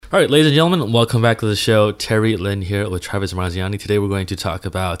All right, ladies and gentlemen, welcome back to the show. Terry Lin here with Travis Marziani. Today we're going to talk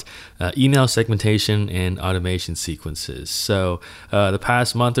about email segmentation and automation sequences. So the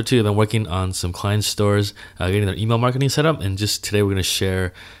past month or two, I've been working on some client stores, getting their email marketing set up, and just today we're going to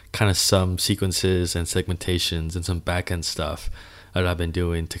share kind of some sequences and segmentations and some back-end stuff that I've been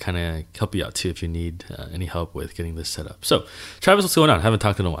doing to kind of help you out too if you need any help with getting this set up. So, Travis, what's going on? I haven't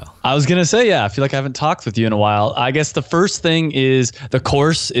talked in a while. I was going to say, I feel like I haven't talked with you in a while. I guess the first thing is the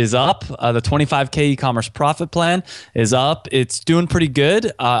course is up. The 25K e-commerce profit plan is up. It's doing pretty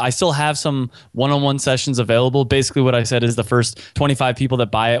good. I still have some one-on-one sessions available. Basically what I said is the first 25 people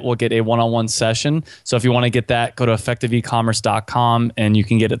that buy it will get a one-on-one session. So if you want to get that, go to effectiveecommerce.com and you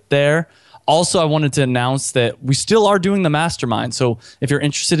can get it there. Also, I wanted to announce that we still are doing the mastermind. So if you're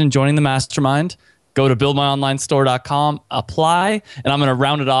interested in joining the mastermind, go to buildmyonlinestore.com, apply, and I'm going to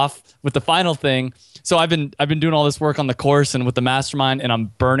round it off with the final thing. So I've been doing all this work on the course and with the mastermind, and I'm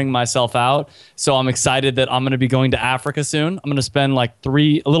burning myself out. So I'm excited that I'm going to be going to Africa soon. I'm going to spend like a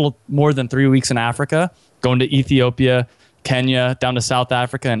little more than 3 weeks in Africa, going to Ethiopia, Kenya, down to South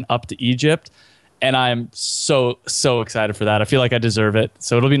Africa, and up to Egypt. And I'm so excited for that. I feel like I deserve it.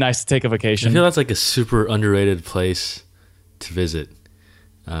 So it'll be nice to take a vacation. I feel that's like a super underrated place to visit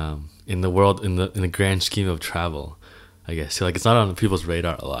in the world, in the grand scheme of travel, I guess. So like it's not on people's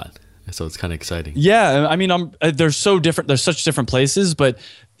radar a lot. So it's kind of exciting. Yeah, I mean, they're so different. They're such different places, but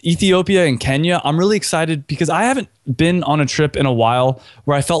Ethiopia and Kenya, I'm really excited because I haven't been on a trip in a while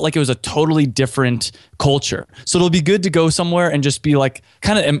where I felt like it was a totally different culture. So it'll be good to go somewhere and just be like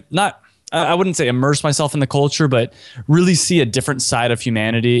I wouldn't say immerse myself in the culture, but really see a different side of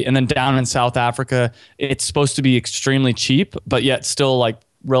humanity. And then down in South Africa, it's supposed to be extremely cheap, but yet still like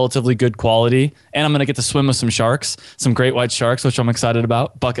relatively good quality. And I'm going to get to swim with some sharks, some great white sharks, which I'm excited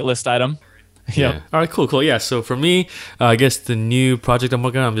about. Bucket list item. Yeah. All right, cool. Yeah. So for me, I guess the new project I'm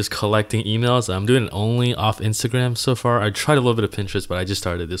working on, I'm just collecting emails. I'm doing it only off Instagram so far. I tried a little bit of Pinterest, but I just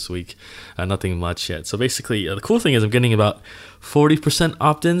started this week. Nothing much yet. So basically, the cool thing is I'm getting about 40%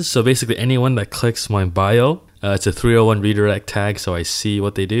 opt-ins. So basically anyone that clicks my bio, it's a 301 redirect tag. So I see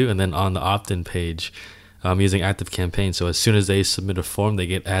what they do. And then on the opt-in page, I'm using ActiveCampaign. So as soon as they submit a form, they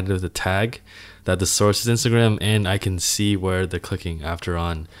get added with a tag that the source is Instagram, and I can see where they're clicking after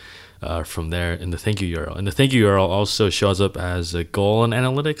on. From there in the thank you URL. And the thank you URL also shows up as a goal in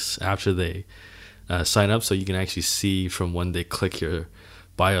analytics after they sign up, so you can actually see from when they click your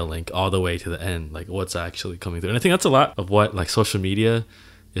bio link all the way to the end, like what's actually coming through. And I think that's a lot of what like social media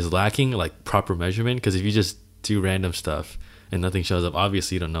is lacking, like proper measurement, because if you just do random stuff and nothing shows up,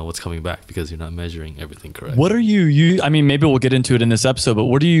 obviously you don't know what's coming back because you're not measuring everything correctly. What are you I mean, maybe we'll get into it in this episode, but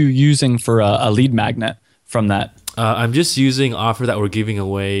what are you using for a lead magnet from that? I'm just using offer that we're giving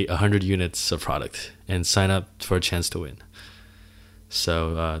away 100 units of product and sign up for a chance to win.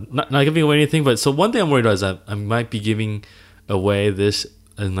 So not giving away anything, but so one thing I'm worried about is that I might be giving away this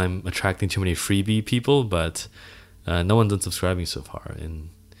and I'm attracting too many freebie people, but no one's unsubscribing so far. And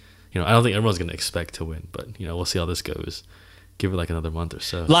I don't think everyone's going to expect to win, but we'll see how this goes. Give it like another month or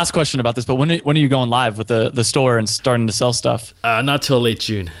so. Last question about this, but when are you going live with the store and starting to sell stuff? Not till late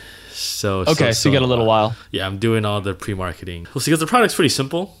June. So you got a little while. Yeah, I'm doing all the pre-marketing. We'll see, because the product's pretty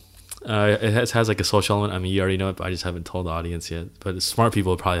simple. It has like a social element. I mean, you already know it, but I just haven't told the audience yet. But smart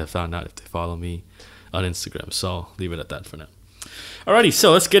people probably have found out if they follow me on Instagram. So I'll leave it at that for now. Alrighty,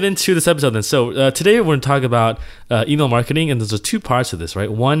 so let's get into this episode then. So today we're going to talk about email marketing, and there's two parts of this,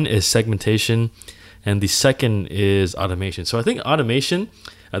 right? One is segmentation, and the second is automation. So I think automation,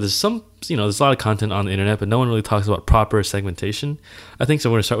 there's there's a lot of content on the internet, but no one really talks about proper segmentation. I think so.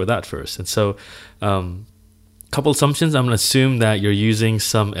 We're going to start with that first. And so, couple assumptions. I'm going to assume that you're using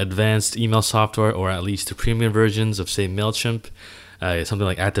some advanced email software, or at least the premium versions of, say, MailChimp, something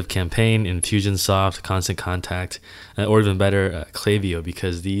like ActiveCampaign, Infusionsoft, Constant Contact, or even better, Klaviyo,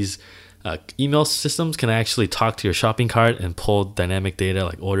 because these email systems can actually talk to your shopping cart and pull dynamic data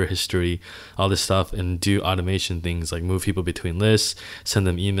like order history, all this stuff, and do automation things like move people between lists, send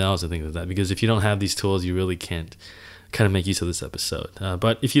them emails and things like that. Because if you don't have these tools, you really can't kind of make use of this episode.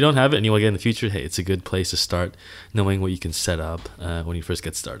 But if you don't have it and you want to get in the future, hey, it's a good place to start knowing what you can set up when you first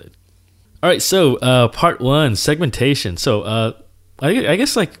get started. All right, so part one, segmentation. So I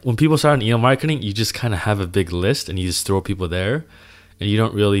guess like when people start on email marketing, you just kind of have a big list and you just throw people there. And you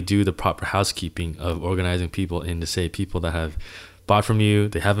don't really do the proper housekeeping of organizing people into, say, people that have bought from you,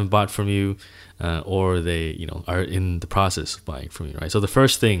 they haven't bought from you, or they are in the process of buying from you, right? So the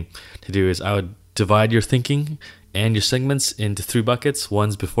first thing to do is I would divide your thinking and your segments into 3 buckets.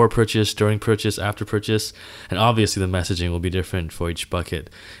 One's before purchase, during purchase, after purchase, and obviously the messaging will be different for each bucket.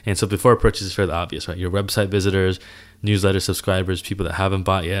 And so before purchase is fairly obvious, right? Your website visitors, newsletter subscribers, people that haven't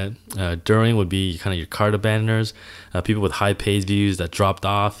bought yet. During would be kind of your cart abandoners, people with high page views that dropped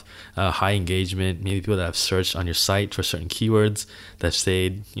off, high engagement, maybe people that have searched on your site for certain keywords that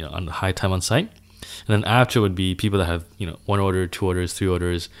stayed, on the high time on site. And then after would be people that have, 1 order, 2 orders, 3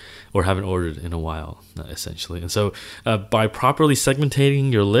 orders, or haven't ordered in a while, essentially. And so by properly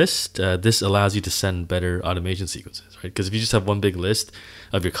segmenting your list, this allows you to send better automation sequences, right? Because if you just have one big list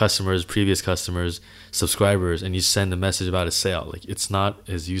of your customers, previous customers, subscribers, and you send a message about a sale, like it's not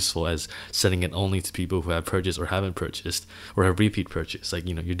as useful as sending it only to people who have purchased or haven't purchased or have repeat purchase. Like,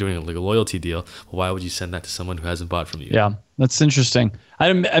 you're doing like a loyalty deal. Well, why would you send that to someone who hasn't bought from you? Yeah, that's interesting.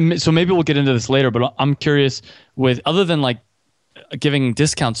 So maybe we'll get into this later, but I'm curious with, other than like giving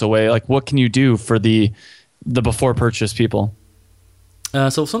discounts away, like what can you do for the before purchase people?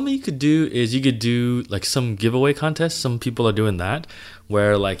 So something you could do is you could do like some giveaway contests. Some people are doing that,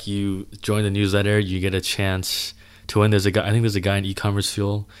 where like you join the newsletter, you get a chance to win. I think there's a guy in e-commerce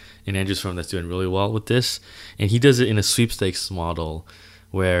fuel in Andrew's firm that's doing really well with this, and he does it in a sweepstakes model,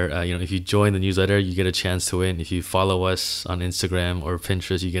 where if you join the newsletter, you get a chance to win. If you follow us on Instagram or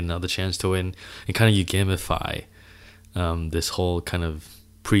Pinterest, you get another chance to win, and kind of you gamify this whole kind of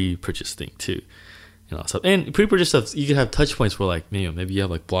pre-purchase thing too. So, and pre-purchase stuff, you can have touch points where like, maybe you have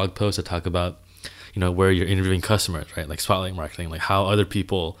like blog posts that talk about, where you're interviewing customers, right? Like spotlight marketing, like how other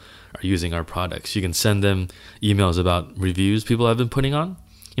people are using our products. You can send them emails about reviews people have been putting on.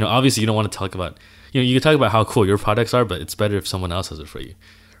 Obviously you don't want to talk about, you can talk about how cool your products are, but it's better if someone else has it for you,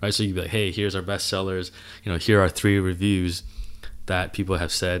 right? So you can be like, hey, here's our best sellers. Here are 3 reviews that people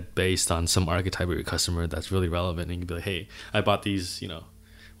have said based on some archetype of your customer that's really relevant. And you can be like, hey, I bought these,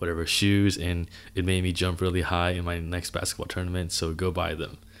 whatever shoes, and it made me jump really high in my next basketball tournament, so go buy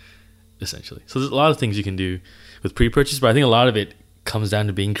them, essentially. So there's a lot of things you can do with pre-purchase, but I think a lot of it comes down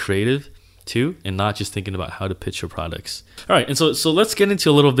to being creative too, and not just thinking about how to pitch your products. All right, and so let's get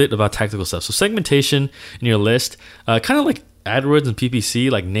into a little bit about tactical stuff. So segmentation in your list, kind of like AdWords and PPC,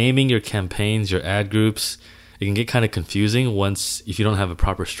 like naming your campaigns, your ad groups, it can get kind of confusing if you don't have a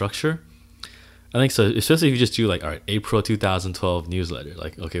proper structure. I think so, especially if you just do like, all right, April 2012 newsletter.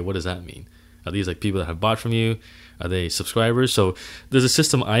 Like, okay, what does that mean? Are these like people that have bought from you? Are they subscribers? So there's a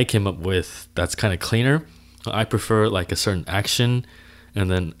system I came up with that's kind of cleaner. I prefer like a certain action and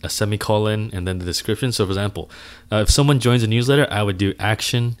then a semicolon and then the description. So for example, if someone joins a newsletter, I would do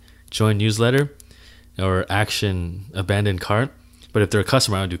action, join newsletter, or action, abandon cart. But if they're a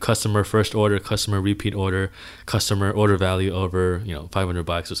customer, I would do customer first order, customer repeat order, customer order value over, $500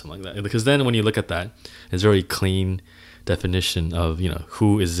 or something like that. Because then when you look at that, it's a very clean definition of,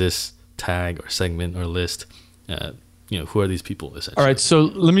 who is this tag or segment or list? Who are these people essentially? All right. So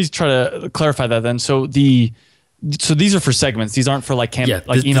let me try to clarify that then. So these are for segments. These aren't for like email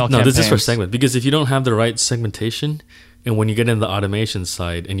campaigns. No, this is for segment, because if you don't have the right segmentation, and when you get into the automation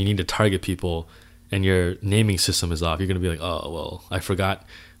side and you need to target people, and your naming system is off, you're going to be like, oh, well, I forgot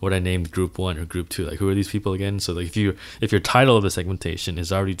what I named group 1 or group 2. Like, who are these people again? So like, if your title of the segmentation is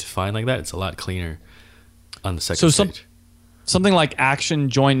already defined like that, it's a lot cleaner on the second stage. Something like action,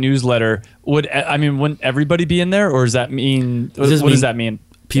 join newsletter, wouldn't everybody be in there? Or does that mean, what does that mean?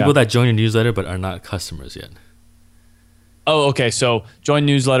 People that join your newsletter but are not customers yet. Oh, okay. So join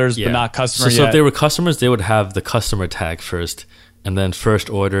newsletters but not customers yet. So if they were customers, they would have the customer tag first, and then first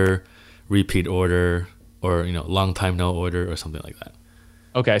order, repeat order, or long time no order or something like that.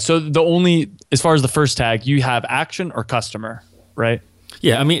 Okay, so as far as the first tag, you have action or customer, right?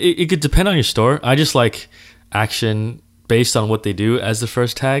 Yeah, I mean it could depend on your store. I just like action based on what they do as the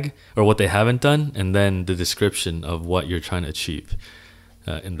first tag or what they haven't done, and then the description of what you're trying to achieve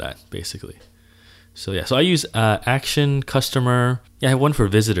in that, basically. So I use action, customer. I have one for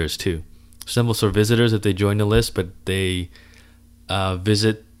visitors too. Simple for visitors if they join the list but they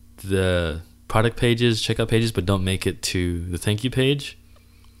visit the product pages, checkout pages, but don't make it to the thank you page,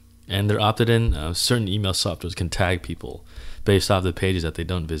 and they're opted in. Certain email softwares can tag people based off the pages that they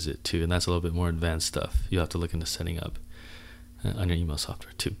don't visit too, and that's a little bit more advanced stuff you have to look into setting up on your email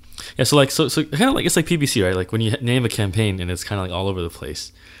software too. So kind of like it's like PPC, right? Like when you name a campaign and it's kind of like all over the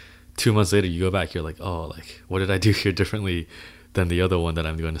place, 2 months later you go back, you're like, oh, like what did I do here differently than the other one that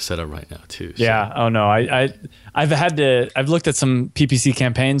I'm going to set up right now too. So. Yeah. Oh no. I've looked at some PPC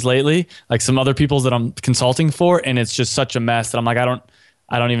campaigns lately, like some other people's that I'm consulting for, and it's just such a mess that I'm like, I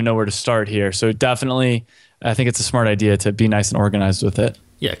don't even know where to start here. So definitely, I think it's a smart idea to be nice and organized with it.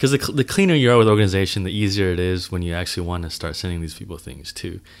 Yeah, because the cleaner you are with organization, the easier it is when you actually want to start sending these people things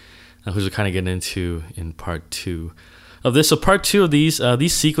too. which we're kind of getting into in part 2 of this. So part 2 of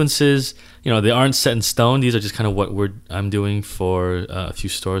these sequences, they aren't set in stone. These are just kind of what I'm doing for a few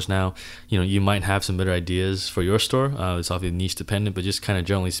stores now. You might have some better ideas for your store. It's obviously niche dependent, but just kind of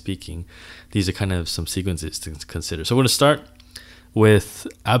generally speaking, these are kind of some sequences to consider. So we're going to start with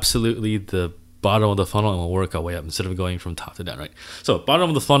absolutely the bottom of the funnel, and we'll work our way up instead of going from top to down, right? So bottom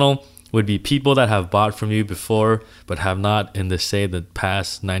of the funnel would be people that have bought from you before but have not in the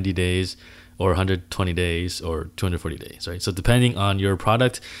past 90 days or 120 days or 240 days, right? So depending on your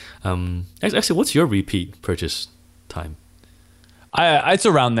product, actually, what's your repeat purchase time? It's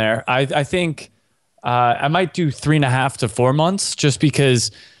around there. I think I might do 3.5 to 4 months, just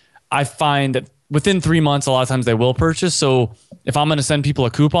because I find that within 3 months, a lot of times they will purchase. So if I'm going to send people a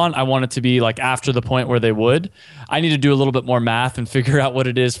coupon, I want it to be like after the point where they would. I need to do a little bit more math and figure out what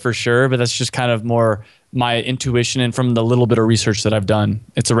it is for sure, but that's just kind of more my intuition, and from the little bit of research that I've done,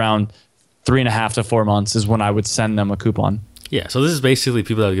 it's around 3.5 to 4 months is when I would send them a coupon. Yeah, so this is basically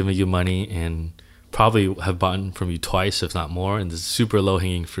people that are giving you money and probably have bought from you twice, if not more, and this is super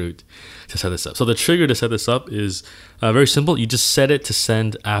low-hanging fruit to set this up. So the trigger to set this up is very simple. You just set it to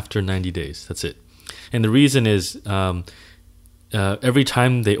send after 90 days. That's it. And the reason is every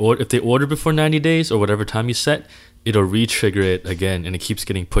time if they order before 90 days or whatever time you set, it'll re-trigger it again, and it keeps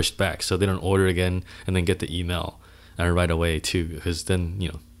getting pushed back, so they don't order again and then get the email right away too, because then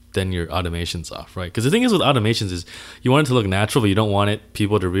your automation's off, right? Because the thing is with automations is you want it to look natural, but you don't want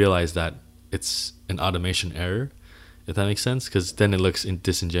people to realize that it's an automation error, if that makes sense, because then it looks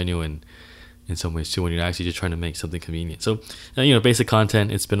disingenuous in some ways too when you're actually just trying to make something convenient. So basic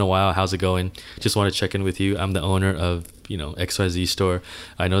content. It's been a while. How's it going? Just want to check in with you. I'm the owner of XYZ store.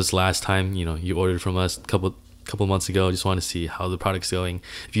 I noticed last time you ordered from us a couple months ago. I just want to see how the product's going.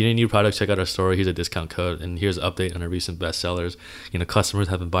 If you need a new product, check out our store. Here's a discount code, and here's an update on our recent bestsellers. Customers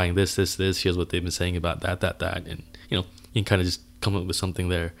have been buying this. Here's what they've been saying about that, and you can kind of just come up with something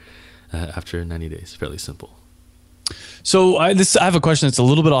there after 90 days. Fairly simple. So I have a question that's a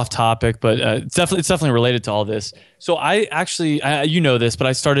little bit off topic, but it's definitely related to all this. So I actually, this, but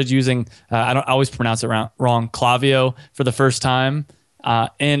I started using, I always pronounce it wrong, Klaviyo for the first time.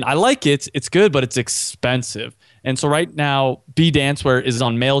 And I like it. It's good, but it's expensive. And so right now, BDanceware is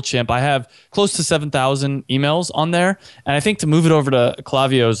on MailChimp. I have close to 7,000 emails on there. And I think to move it over to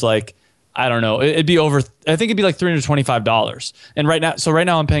Klaviyo is like, I don't know, I think it'd be like $325. And right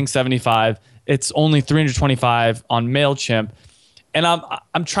now I'm paying $75. It's only $325 on MailChimp. And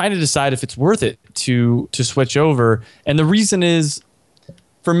I'm trying to decide if it's worth it to switch over. And the reason is,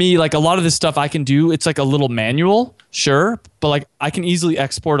 for me, like a lot of this stuff I can do, it's like a little manual, sure, but like I can easily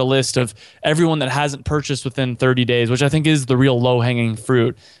export a list of everyone that hasn't purchased within 30 days, which I think is the real low-hanging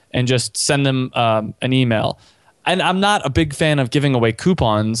fruit, and just send them an email. And I'm not a big fan of giving away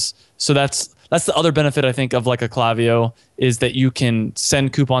coupons, so that's the other benefit I think of like a Klaviyo, is that you can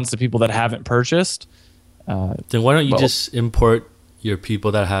send coupons to people that haven't purchased. Then why don't you just import your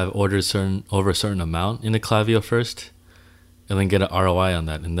people that have ordered over a certain amount in the Klaviyo first, and then get an ROI on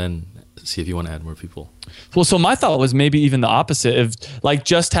that, and then see if you want to add more people. Well, so my thought was maybe even the opposite of like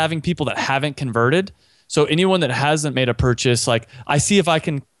just having people that haven't converted. So anyone that hasn't made a purchase, like I see if I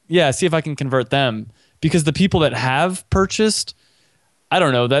can convert them, because the people that have purchased, I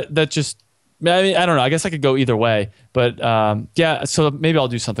don't know, that just, I mean, I don't know. I guess I could go either way, but so maybe I'll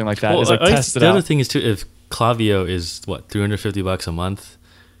do something like that. Well, Test it out. The other thing is too, if Klaviyo is what, $350 a month,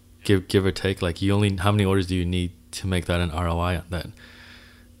 give or take, like how many orders do you need to make that an ROI on that?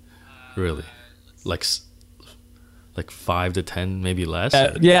 Really, like 5 to 10, maybe less.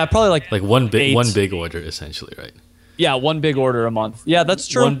 Probably like one big order essentially, right? Yeah, one big order a month. Yeah, that's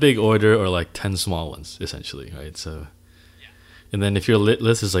true. One big order, or like 10 small ones essentially, right? So, and then if your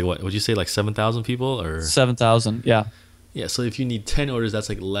list is like, what would you say, like 7,000 people or 7,000? Yeah. Yeah. So if you need 10 orders, that's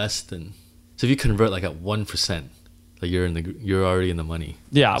like less than. So if you convert like at 1%, like you're already in the money.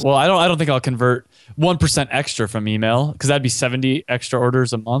 Yeah. Well, I don't think I'll convert 1% extra from email, because that'd be 70 extra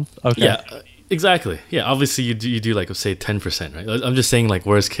orders a month. Okay. Yeah. Exactly. Yeah. Obviously, you do like, say 10%, right? I'm just saying, like,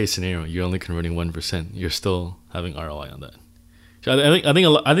 worst case scenario, you're only converting 1%. You're still having ROI on that. So I think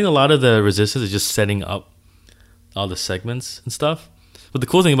a lot of the resistance is just setting up all the segments and stuff. But the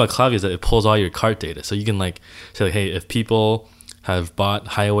cool thing about Klaviyo is that it pulls all your cart data, so you can like say, like, hey, if people have bought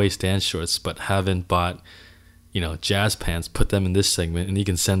high waist dance shorts but haven't bought, jazz pants, put them in this segment, and you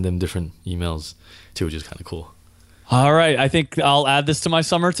can send them different emails too, which is kind of cool. All right, I think I'll add this to my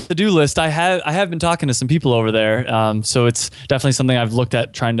summer to-do list. I have been talking to some people over there, so it's definitely something I've looked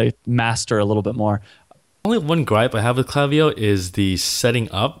at trying to master a little bit more. Only one gripe I have with Klaviyo is the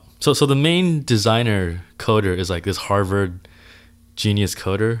setting up. So the main designer coder is like this Harvard genius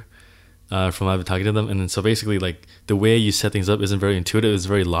coder, from what I've been talking to them. And then so basically, like the way you set things up isn't very intuitive. It's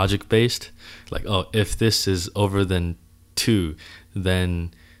very logic based. Like, oh, if this is over than 2,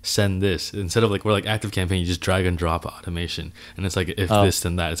 then send this. Instead of like we're like ActiveCampaign, you just drag and drop automation, and it's like if this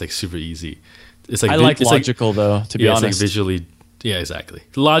then that. It's like super easy. It's like I like logical though. To be honest, it's like visually. Yeah, exactly.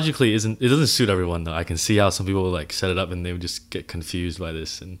 Logically, it doesn't suit everyone though. I can see how some people will like set it up and they would just get confused by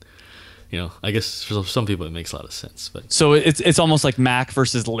this, and I guess for some people it makes a lot of sense. But so it's almost like Mac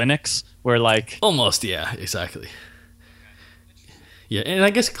versus Linux, where like almost, yeah, exactly. Yeah, and I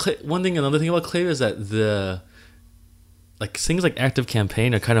guess another thing about Klaviyo is that like things like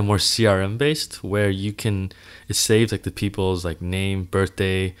ActiveCampaign are kind of more CRM based, where it saves like the people's like name,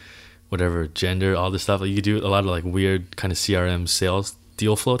 birthday, whatever, gender, all this stuff. Like you could do a lot of like weird kind of CRM sales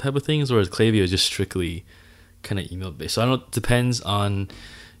deal flow type of things, whereas Klaviyo is just strictly kind of email based. So I don't know, it depends on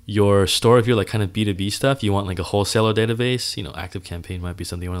your store. If you're like kind of B2B stuff, you want like a wholesaler database, ActiveCampaign might be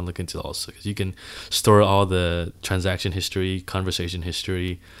something you want to look into also, because you can store all the transaction history, conversation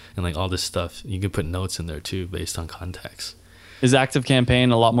history, and like all this stuff. You can put notes in there too based on contacts. Is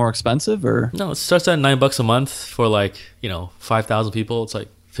ActiveCampaign a lot more expensive, or? No, it starts at $9 a month for like 5,000 people. It's like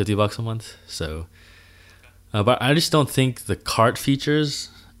 $50 a month. So but I just don't think the cart features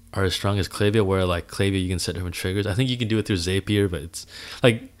are as strong as Klaviyo, where like Klaviyo you can set different triggers. I think you can do it through Zapier, but it's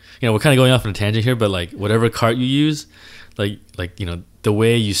like we're kind of going off on a tangent here, but like whatever cart you use, like the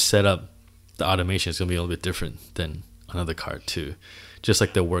way you set up the automation is going to be a little bit different than another cart too, just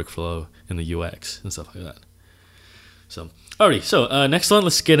like the workflow and the UX and stuff like that. So alrighty, so next one,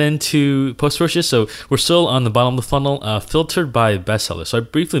 let's get into post purchase. So we're still on the bottom of the funnel, filtered by bestseller. So I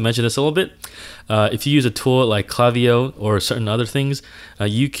briefly mentioned this a little bit. If you use a tool like Klaviyo or certain other things,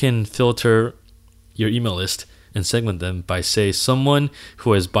 you can filter your email list and segment them by, say, someone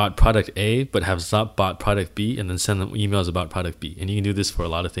who has bought product A but has not bought product B, and then send them emails about product B. And you can do this for a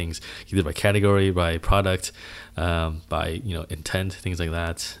lot of things, either by category, by product, by intent, things like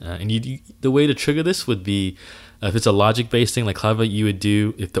that. And the way to trigger this would be, if it's a logic-based thing like Klaviyo, you would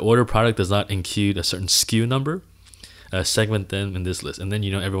do, if the order product does not include a certain SKU number, segment them in this list. And then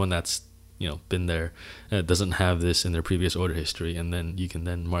everyone that's been there doesn't have this in their previous order history, and then you can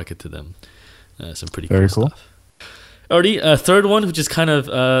then market to them some pretty cool stuff. Already, third one, which is kind of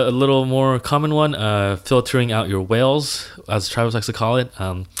a little more common one, filtering out your whales, as Travis likes to call it.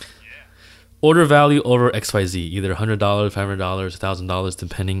 Order value over XYZ, either $100, $500, $1,000,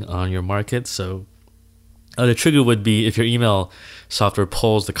 depending on your market. So the trigger would be, if your email software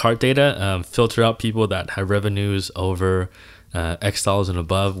pulls the cart data, filter out people that have revenues over X dollars and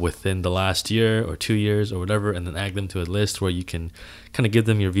above within the last year or 2 years or whatever, and then add them to a list where you can kind of give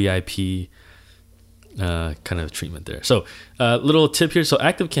them your VIP kind of treatment there. So little tip here. So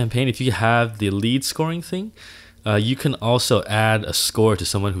ActiveCampaign, if you have the lead scoring thing, you can also add a score to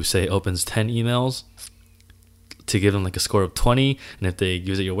someone who, say, opens 10 emails to give them like a score of 20. And if they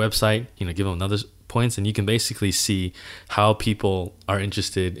visit your website, give them another points, and you can basically see how people are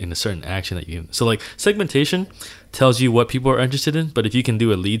interested in a certain action that you give them. So like segmentation tells you what people are interested in, but if you can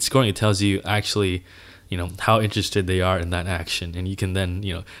do a lead scoring, it tells you actually how interested they are in that action. And you can then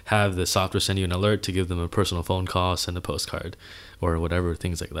have the software send you an alert to give them a personal phone call, send a postcard, or whatever,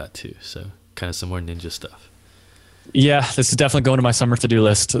 things like that too. So kind of some more ninja stuff. Yeah, this is definitely going to my summer to-do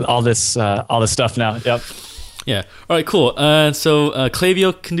list, all this stuff now. Yep. Yeah. All right, cool. So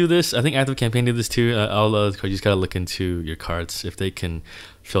Klaviyo can do this. I think ActiveCampaign did this too. All other cards, you just got to look into your cards if they can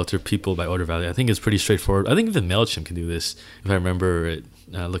filter people by order value. I think it's pretty straightforward. I think even MailChimp can do this, if I remember it,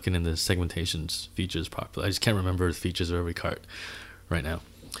 looking in the segmentations features properly. I just can't remember the features of every cart right now.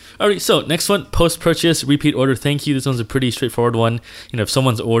 All right, so next one, post-purchase, repeat order, thank you. This one's a pretty straightforward one. If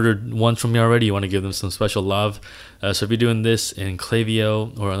someone's ordered once from you already, you want to give them some special love. So if you're doing this in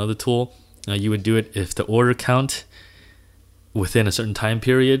Klaviyo or another tool, you would do it if the order count within a certain time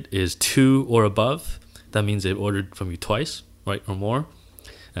period is 2 or above. That means they've ordered from you twice, right, or more.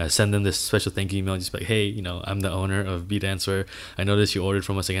 Send them this special thank you email, just like, hey, I'm the owner of BeatAnswer. I noticed you ordered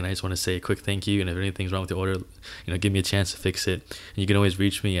from us again. I just want to say a quick thank you. And if anything's wrong with the order, give me a chance to fix it. And you can always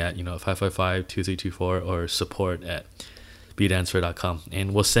reach me at 555-2324 or support@beatanswer.com.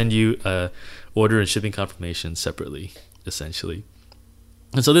 And we'll send you order and shipping confirmation separately, essentially.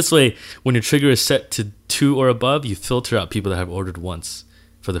 And so this way, when your trigger is set to 2 or above, you filter out people that have ordered once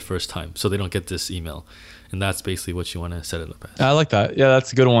for the first time, so they don't get this email. And that's basically what you want to set it up as. I like that. Yeah,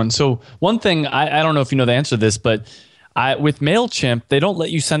 that's a good one. So one thing, I don't know if you know the answer to this, but with MailChimp, they don't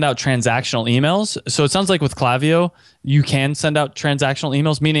let you send out transactional emails. So it sounds like with Klaviyo, you can send out transactional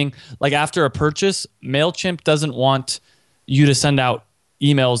emails, meaning like after a purchase, MailChimp doesn't want you to send out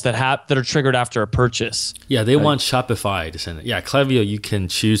emails that are triggered after a purchase. Yeah, they want Shopify to send it. Yeah, Klaviyo, you can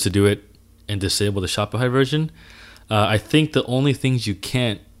choose to do it and disable the Shopify version. I think the only things you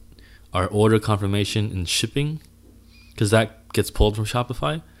can't are order confirmation and shipping, because that gets pulled from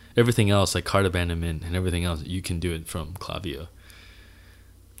Shopify. Everything else, like cart abandonment and everything else, you can do it from Klaviyo.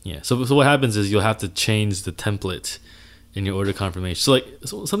 Yeah. So what happens is you'll have to change the template in your order confirmation.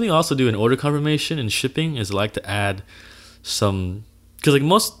 So something I also do in order confirmation and shipping is I like to add some, because like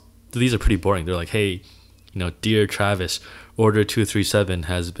most of these are pretty boring. They're like, hey, dear Travis, order 237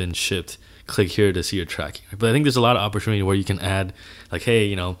 has been shipped. Click here to see your tracking. But I think there's a lot of opportunity where you can add like,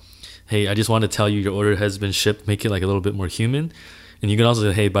 hey, hey, I just want to tell you your order has been shipped. Make it like a little bit more human. And you can also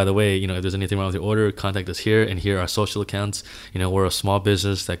say, hey, by the way, if there's anything wrong with your order, contact us here, and here are our social accounts. We're a small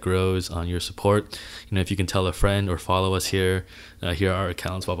business that grows on your support. If you can tell a friend or follow us here, here are our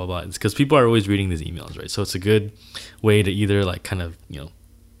accounts, blah, blah, blah. It's because people are always reading these emails, right? So it's a good way to either like kind of,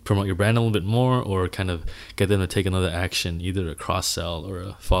 promote your brand a little bit more, or kind of get them to take another action, either a cross-sell or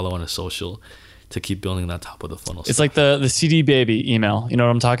a follow on a social, to keep building that top of the funnel. It's like the CD Baby email. You know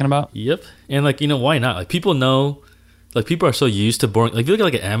what I'm talking about? Yep. And like, why not? Like people know. Like people are so used to boring. Like if you look at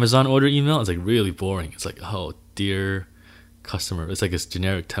like an Amazon order email, it's like really boring. It's like, oh, dear customer. It's like this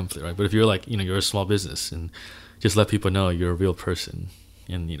generic template, right? But if you're like, you're a small business, and just let people know you're a real person,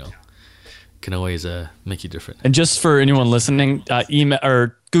 and can always make you different. And just for anyone listening, email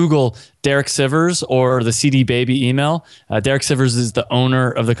or Google Derek Sivers or the CD Baby email. Derek Sivers is the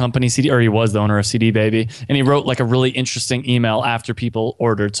owner of the company CD, or he was the owner of CD Baby, and he wrote like a really interesting email after people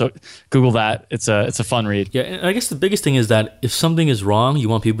ordered. So Google that. It's a fun read. Yeah, and I guess the biggest thing is that if something is wrong, you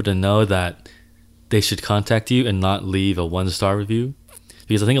want people to know that they should contact you and not leave a 1-star review.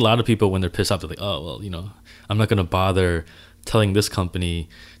 Because I think a lot of people, when they're pissed off, they're like, oh, well, I'm not going to bother telling this company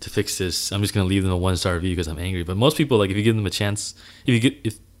to fix this. I'm just going to leave them a 1-star review because I'm angry. But most people, like, if you give them a chance, if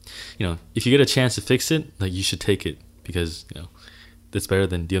you get a chance to fix it, like, you should take it, because it's better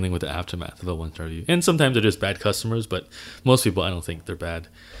than dealing with the aftermath of a 1-star review. And sometimes they're just bad customers, but most people, I don't think they're bad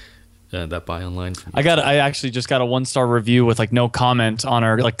that buy online. I actually just got a 1-star review with like no comment on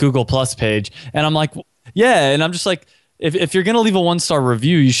our like Google Plus page, and I'm like, yeah, and I'm just like, if you're gonna leave a 1-star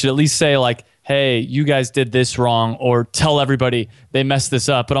review, you should at least say like, hey, you guys did this wrong, or tell everybody they messed this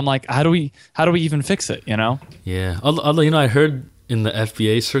up. But I'm like, how do we even fix it? Yeah. Although I heard in the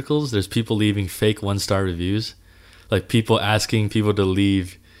FBA circles, there's people leaving fake 1-star reviews, like people asking people to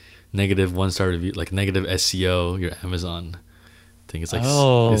leave negative 1-star review, like negative SEO your Amazon thing. It's like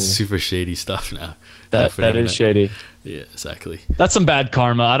it's super shady stuff now. That is shady. Yeah, exactly. That's some bad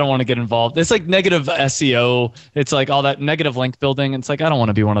karma. I don't want to get involved. It's like negative SEO. It's like all that negative link building. It's like I don't want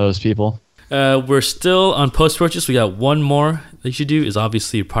to be one of those people. We're still on post-purchase. We got one more that you should do, is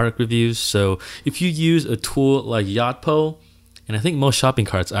obviously product reviews. So if you use a tool like Yotpo, and I think most shopping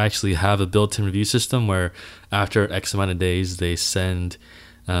carts actually have a built-in review system where after X amount of days, they send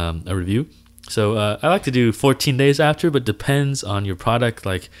a review. So I like to do 14 days after, but depends on your product.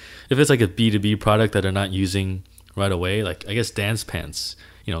 Like if it's like a B2B product that they're not using right away, like I guess dance pants,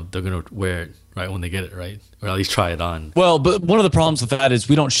 they're going to wear it right when they get it, right? Or at least try it on. Well, but one of the problems with that is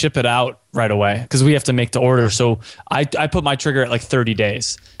we don't ship it out right away because we have to make the order. So I put my trigger at like 30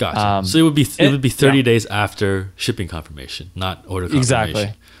 days. Gotcha. So it would be 30 days after shipping confirmation, not order confirmation.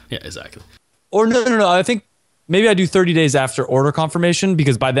 Exactly. Yeah, exactly. Or no. I think maybe I do 30 days after order confirmation,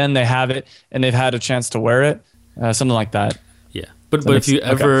 because by then they have it and they've had a chance to wear it. Something like that. Yeah. But if you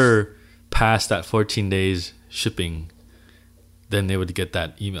ever pass that 14 days shipping, then they would get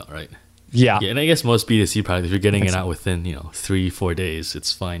that email, right? Yeah. And I guess most B2C products, if you're getting it out within 3-4 days,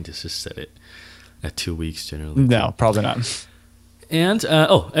 it's fine to just set it at 2 weeks generally. No, probably not. And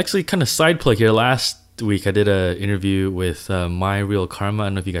actually, kind of side plug here. Last week I did an interview with My Real Karma. I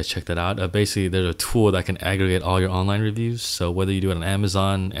don't know if you guys checked that out. Basically, there's a tool that can aggregate all your online reviews. So whether you do it on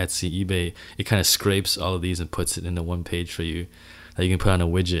Amazon, Etsy, eBay, it kind of scrapes all of these and puts it into one page for you that you can put on a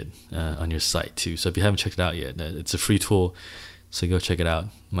widget on your site too. So if you haven't checked it out yet, it's a free tool. So go check it out,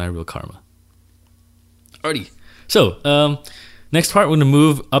 My Real Karma. Alrighty. So next part, we're going to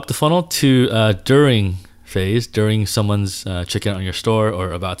move up the funnel to during phase, during someone's checking out on your store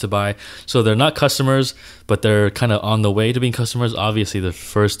or about to buy. So they're not customers, but they're kind of on the way to being customers. Obviously, the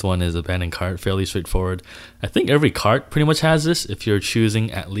first one is abandoned cart, fairly straightforward. I think every cart pretty much has this if you're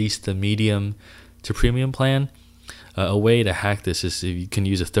choosing at least the medium to premium plan. A way to hack this is if you can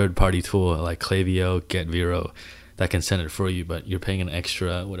use a third-party tool like Klaviyo, GetVero, that can send it for you, but you're paying an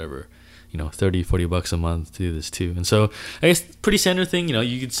extra, whatever, $30-$40 a month to do this too. And so I guess pretty standard thing,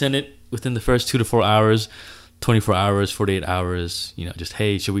 you could send it within the first 2 to 4 hours, 24 hours, 48 hours, just,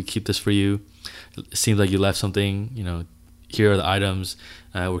 hey, should we keep this for you? It seems like you left something, here are the items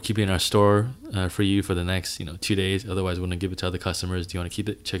we're keeping in our store for you for the next 2 days. Otherwise, we're gonna give it to other customers. Do you want to keep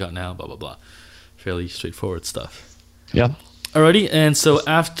it? Check out now. Blah blah blah. Fairly straightforward stuff. Yeah. Alrighty, and so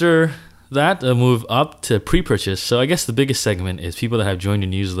after that, move up to pre-purchase. So I guess the biggest segment is people that have joined your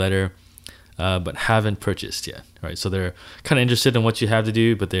newsletter but haven't purchased yet, right? So they're kind of interested in what you have to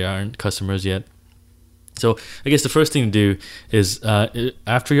do, but they aren't customers yet. So I guess the first thing to do is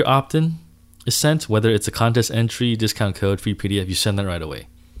after your opt-in is sent, whether it's a contest entry, discount code, free PDF, you send that right away,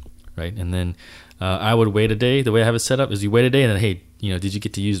 right? And then I would wait a day. The way I have it set up is you wait a day, and then, hey, did you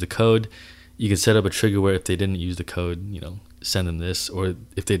get to use the code? You can set up a trigger where if they didn't use the code, send them this, or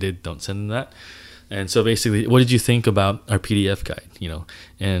if they did, don't send them that. And so basically, what did you think about our PDF guide?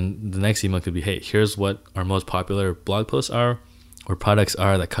 And the next email could be, hey, here's what our most popular blog posts are or products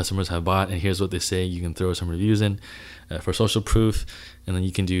are that customers have bought, and here's what they say. You can throw some reviews in for social proof, and then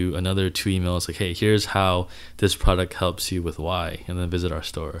you can do another 2 emails like, hey, here's how this product helps you with Y, and then visit our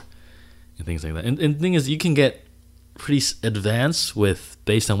store and things like that. And the thing is, you can get pretty advanced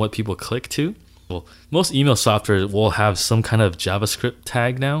based on what people click to. Well, most email software will have some kind of JavaScript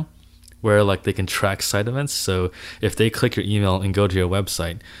tag now, where like they can track site events. So if they click your email and go to your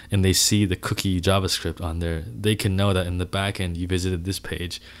website and they see the cookie JavaScript on there, they can know that in the back end you visited this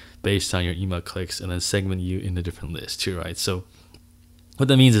page based on your email clicks, and then segment you in a different list too, right? So what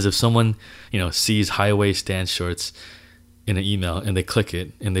that means is if someone sees high-waist dance shorts in an email and they click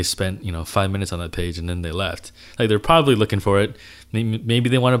it and they spent 5 minutes on that page and then they left, like they're probably looking for it. Maybe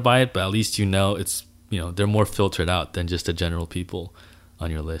they want to buy it, but at least it's they're more filtered out than just the general people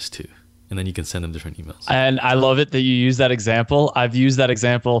on your list too. And then you can send them different emails. And I love it that you use that example. I've used that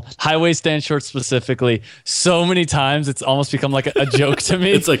example, high-waist dance shorts specifically, so many times it's almost become like a joke to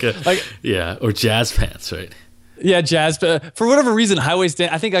me. It's like or jazz pants, right? Yeah, jazz. But for whatever reason, high-waist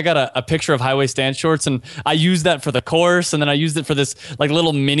dance, I think I got a picture of high-waist dance shorts, and I used that for the course, and then I used it for this like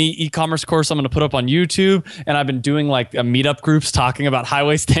little mini e-commerce course I'm going to put up on YouTube, and I've been doing like a meetup groups talking about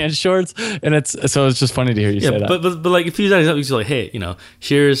high-waist dance shorts, and it's just funny to hear you say that. But like if you use that example, you say like, hey,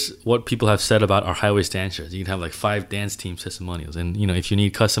 here's what people have said about our high-waist dance shorts. You can have like 5 dance team testimonials, and if you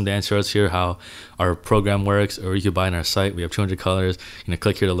need custom dance shorts, here how our program works, or you could buy on our site. We have 200 colors.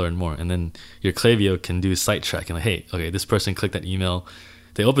 Click here to learn more, and then your Klaviyo can do site tracking. Like, hey, okay, this person clicked that email,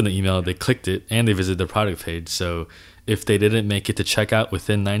 they opened the email, they clicked it, and they visited the product page. So if they didn't make it to checkout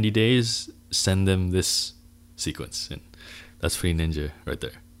within 90 days, send them this sequence. And that's free ninja right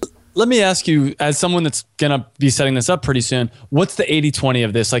there. Let me ask you, as someone that's going to be setting this up pretty soon, what's the 80-20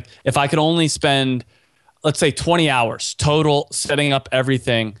 of this? Like, if I could only spend, let's say, 20 hours total setting up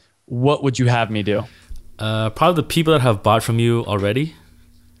everything, what would you have me do? Probably the people that have bought from you already.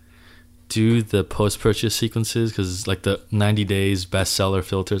 Do the post-purchase sequences, because like the 90 days bestseller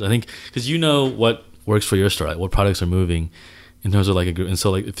filters, I think, because what works for your store, like what products are moving in terms of like a group. And so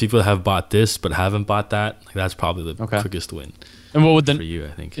like if people have bought this but haven't bought that, like that's probably the quickest win. And what would for you,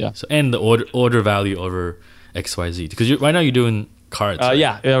 I think. Yeah. So, and the order value over XYZ, because right now you're doing cards. Right?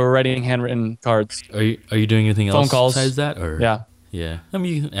 Yeah, we're writing handwritten cards. Are you doing anything else phone calls besides that? Or yeah. I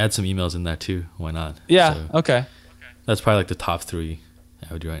mean, you can add some emails in that too. Why not? Yeah. So okay. That's probably like the top 3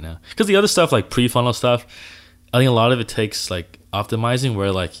 I would do right now. Because the other stuff, like pre-funnel stuff, I think a lot of it takes like optimizing,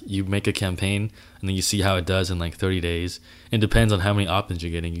 where like you make a campaign and then you see how it does in like 30 days. It depends on how many opt-ins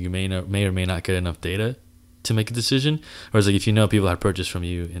you're getting. You may or may not get enough data to make a decision. Whereas like if people have purchased from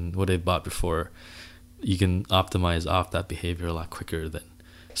you and what they've bought before, you can optimize off that behavior a lot quicker than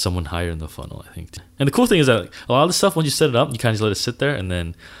someone higher in the funnel, I think. And the cool thing is that like, a lot of the stuff, once you set it up, you kind of just let it sit there, and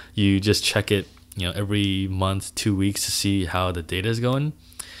then you just check it every month, 2 weeks, to see how the data is going.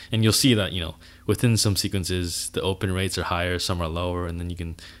 And you'll see that, within some sequences, the open rates are higher, some are lower, and then you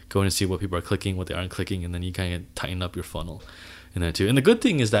can go in and see what people are clicking, what they aren't clicking, and then you kind of tighten up your funnel in there too. And the good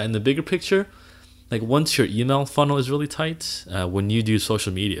thing is that in the bigger picture, like once your email funnel is really tight, when you do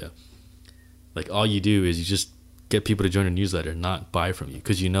social media, like all you do is you just get people to join your newsletter, not buy from you,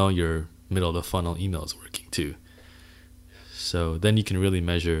 because your middle of the funnel email is working too. So then you can really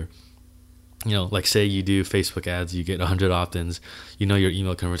measure, like say you do Facebook ads, you get 100 opt-ins, your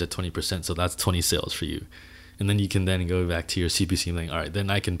email converts at 20%, so that's 20 sales for you. And then you can then go back to your CPC and like, all right, then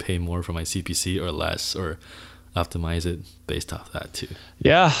I can pay more for my CPC or less, or optimize it based off that too.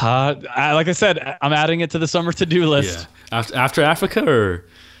 Yeah, like I said, I'm adding it to the summer to-do list. Yeah. After Africa, or?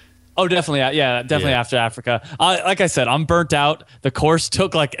 Oh, definitely. Yeah, definitely after Africa. Like I said, I'm burnt out. The course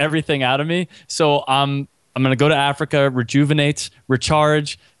took like everything out of me. So I'm going to go to Africa, rejuvenate,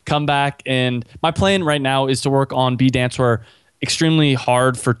 recharge, come back. And my plan right now is to work on Dancewear extremely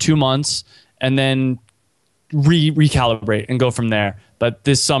hard for 2 months and then recalibrate and go from there. But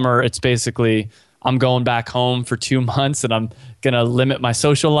this summer, it's basically I'm going back home for 2 months and I'm going to limit my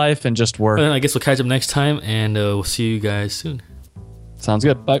social life and just work. And then I guess we'll catch up next time, and we'll see you guys soon. Sounds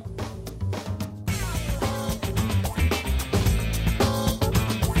good. Bye.